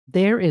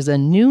There is a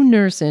new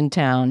nurse in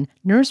town.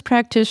 Nurse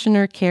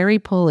practitioner Carrie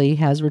Pulley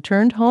has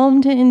returned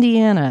home to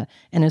Indiana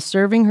and is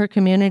serving her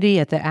community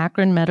at the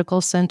Akron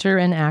Medical Center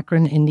in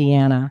Akron,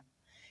 Indiana.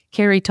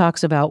 Carrie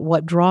talks about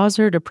what draws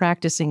her to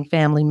practicing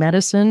family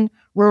medicine,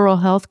 rural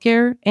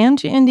healthcare, and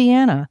to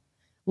Indiana.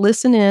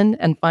 Listen in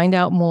and find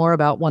out more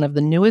about one of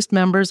the newest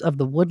members of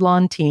the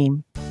Woodlawn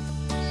team.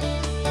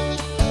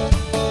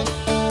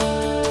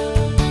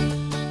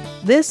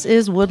 This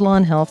is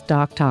Woodlawn Health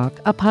Doc Talk,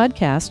 a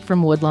podcast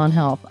from Woodlawn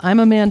Health. I'm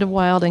Amanda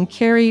Wild, and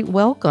Carrie,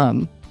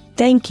 welcome.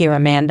 Thank you,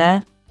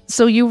 Amanda.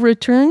 So you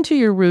returned to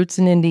your roots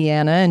in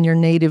Indiana and your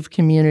native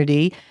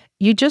community.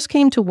 You just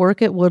came to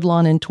work at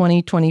Woodlawn in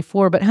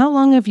 2024, but how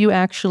long have you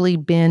actually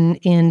been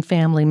in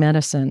family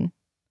medicine?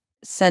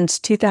 Since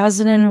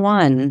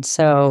 2001,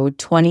 so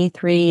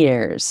 23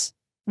 years.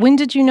 When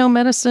did you know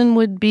medicine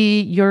would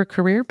be your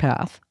career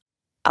path?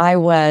 I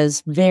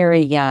was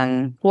very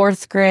young,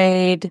 4th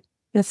grade,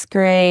 5th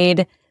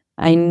grade.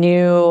 I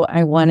knew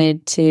I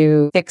wanted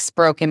to fix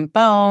broken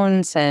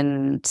bones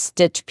and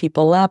stitch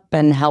people up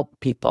and help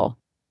people.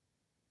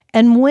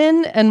 And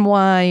when and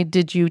why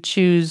did you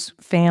choose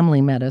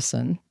family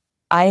medicine?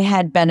 I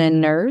had been a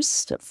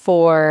nurse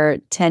for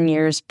 10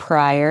 years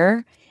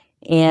prior,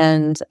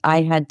 and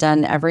I had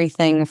done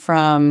everything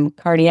from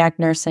cardiac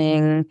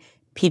nursing,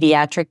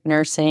 pediatric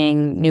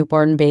nursing,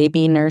 newborn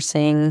baby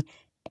nursing,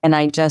 and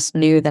I just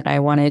knew that I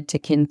wanted to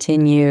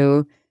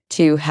continue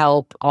to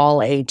help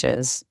all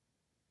ages.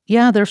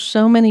 Yeah, there's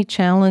so many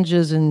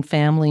challenges in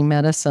family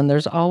medicine.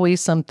 There's always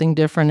something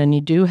different, and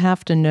you do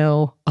have to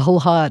know a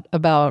lot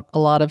about a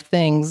lot of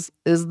things.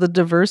 Is the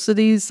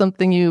diversity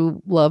something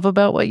you love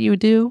about what you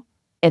do?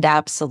 It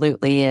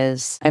absolutely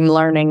is. I'm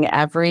learning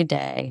every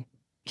day.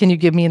 Can you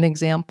give me an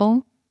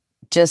example?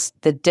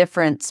 Just the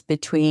difference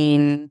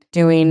between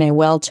doing a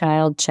well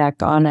child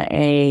check on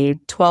a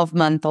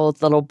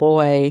 12-month-old little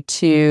boy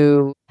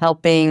to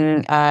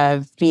helping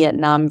a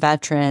Vietnam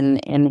veteran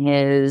in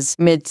his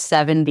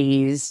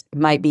mid-70s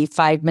might be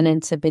 5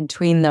 minutes in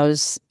between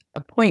those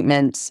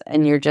appointments,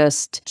 and you're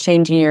just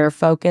changing your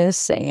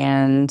focus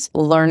and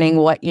learning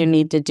what you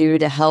need to do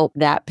to help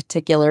that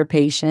particular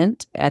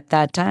patient at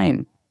that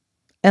time.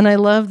 And I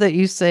love that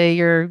you say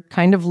you're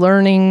kind of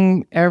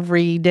learning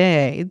every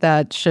day.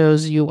 That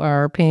shows you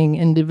are paying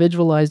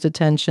individualized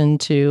attention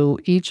to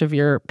each of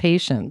your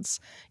patients.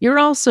 You're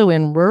also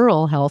in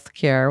rural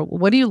healthcare.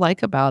 What do you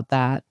like about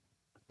that?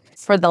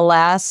 For the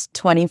last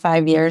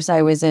 25 years,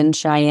 I was in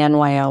Cheyenne,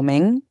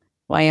 Wyoming.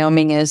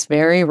 Wyoming is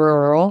very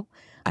rural.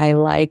 I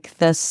like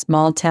the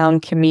small town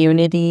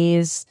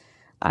communities.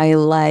 I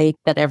like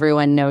that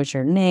everyone knows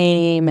your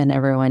name and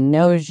everyone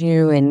knows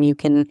you, and you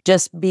can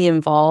just be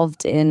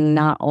involved in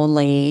not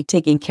only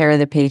taking care of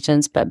the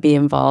patients, but be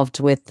involved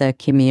with the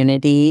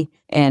community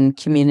and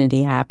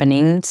community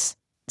happenings.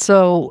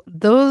 So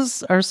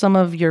those are some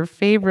of your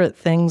favorite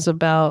things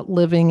about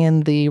living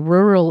in the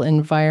rural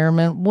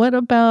environment. What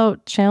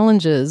about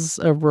challenges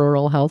of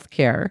rural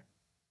healthcare?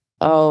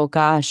 Oh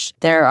gosh,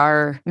 there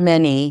are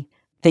many.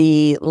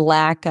 The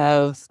lack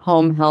of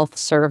home health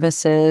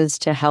services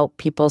to help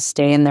people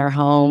stay in their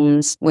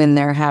homes when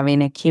they're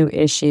having acute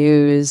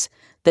issues,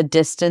 the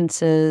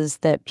distances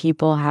that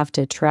people have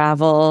to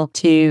travel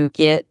to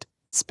get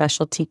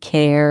specialty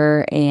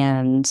care,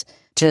 and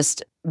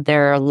just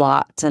there are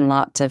lots and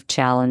lots of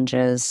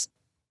challenges.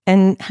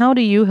 And how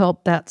do you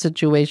help that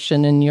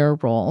situation in your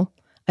role?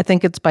 I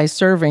think it's by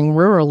serving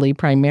rurally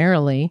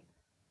primarily.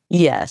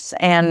 Yes,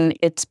 and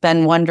it's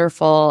been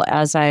wonderful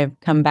as I've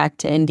come back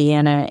to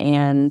Indiana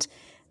and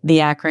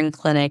the Akron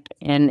Clinic,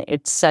 and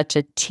it's such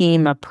a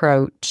team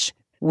approach.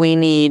 We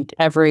need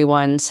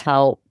everyone's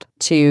help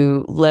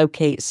to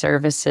locate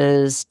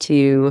services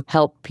to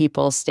help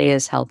people stay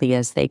as healthy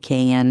as they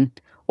can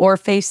or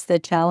face the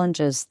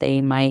challenges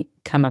they might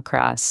come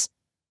across.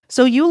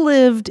 So you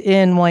lived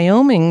in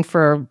Wyoming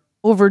for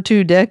over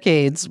 2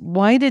 decades.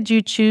 Why did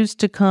you choose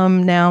to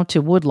come now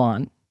to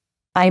Woodlawn?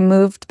 I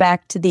moved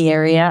back to the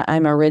area.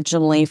 I'm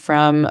originally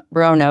from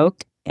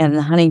Roanoke in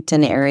the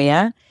Huntington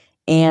area,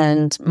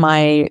 and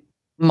my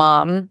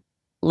mom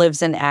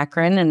lives in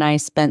Akron, and I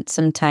spent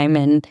some time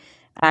in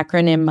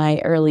Akron in my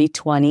early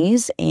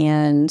 20s,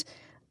 and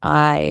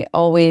I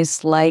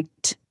always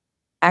liked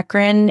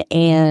Akron,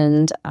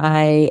 and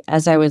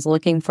as I was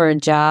looking for a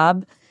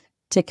job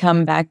to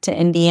come back to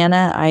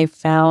Indiana, I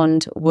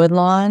found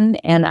Woodlawn,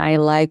 and I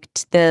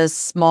liked the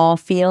small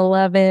feel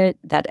of it,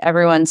 that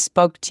everyone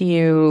spoke to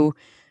you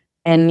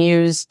and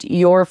used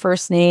your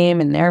first name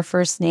and their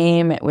first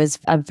name. It was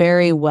a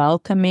very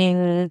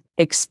welcoming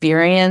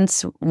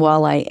experience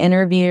while I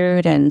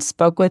interviewed and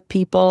spoke with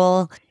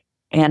people,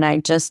 and I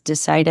just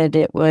decided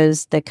it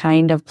was the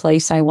kind of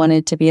place I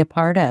wanted to be a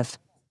part of.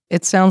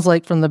 It sounds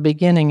like from the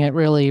beginning it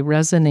really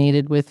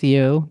resonated with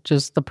you,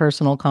 just the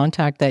personal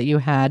contact that you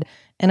had.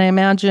 And I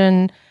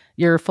imagine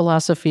your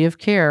philosophy of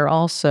care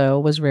also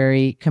was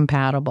very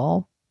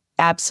compatible.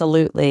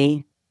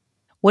 Absolutely.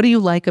 What do you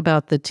like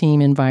about the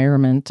team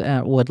environment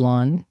at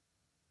Woodlawn?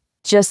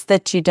 Just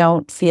that you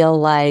don't feel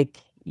like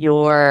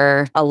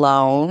you're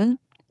alone.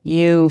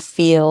 You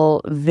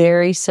feel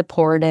very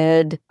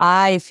supported.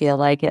 I feel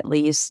like, at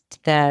least,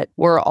 that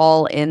we're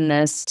all in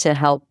this to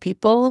help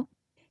people,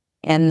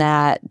 and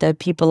that the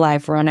people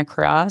I've run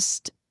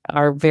across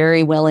are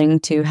very willing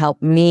to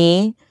help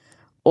me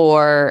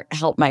or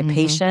help my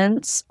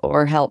patients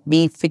or help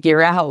me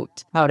figure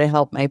out how to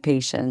help my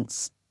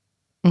patients.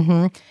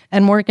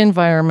 And work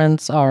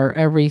environments are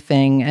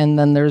everything. And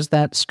then there's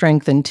that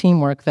strength and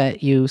teamwork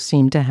that you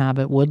seem to have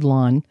at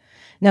Woodlawn.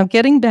 Now,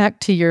 getting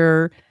back to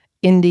your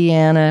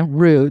Indiana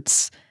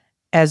roots,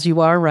 as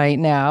you are right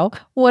now,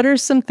 what are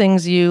some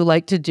things you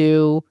like to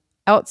do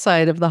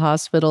outside of the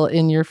hospital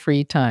in your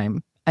free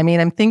time? I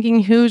mean, I'm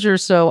thinking Hoosier,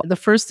 so the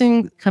first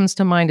thing that comes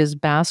to mind is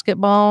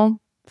basketball,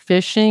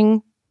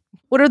 fishing.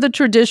 What are the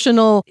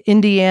traditional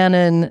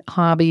Indianan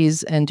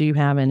hobbies, and do you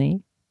have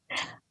any?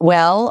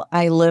 Well,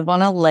 I live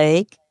on a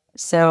lake,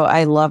 so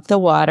I love the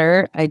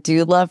water. I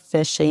do love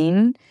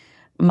fishing.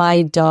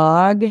 My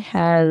dog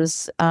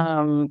has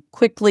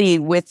quickly,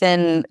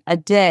 within a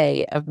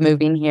day of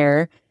moving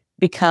here,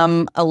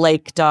 become a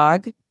lake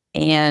dog.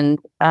 And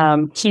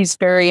he's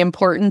very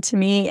important to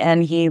me,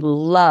 and he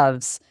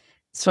loves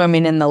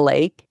swimming in the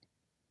lake.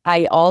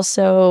 I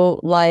also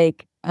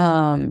like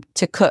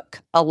to cook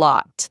a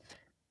lot.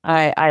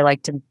 I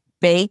like to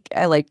bake,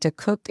 I like to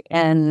cook,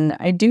 and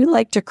I do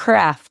like to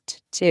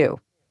craft too.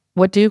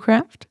 What do you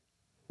craft?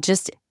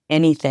 Just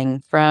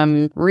anything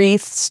from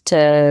wreaths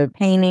to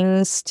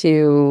paintings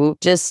to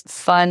just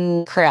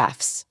fun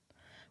crafts.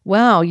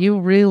 Wow, you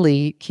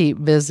really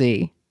keep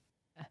busy.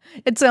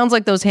 It sounds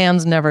like those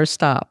hands never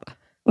stop.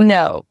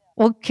 No.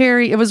 Well,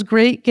 Carrie, it was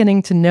great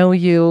getting to know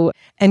you,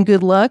 and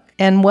good luck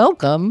and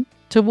welcome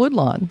to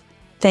Woodlawn.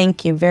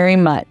 Thank you very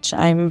much.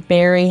 I'm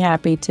very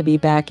happy to be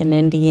back in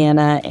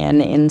Indiana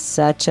and in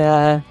such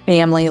a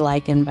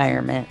family-like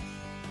environment.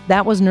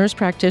 That was nurse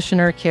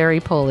practitioner Carrie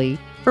Pulley.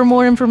 For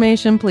more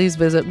information, please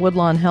visit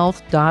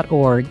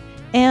woodlawnhealth.org.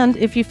 And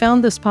if you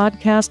found this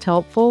podcast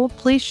helpful,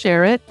 please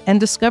share it and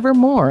discover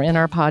more in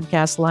our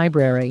podcast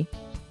library.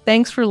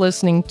 Thanks for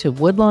listening to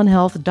Woodlawn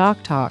Health Doc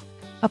Talk,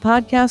 a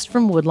podcast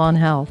from Woodlawn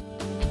Health.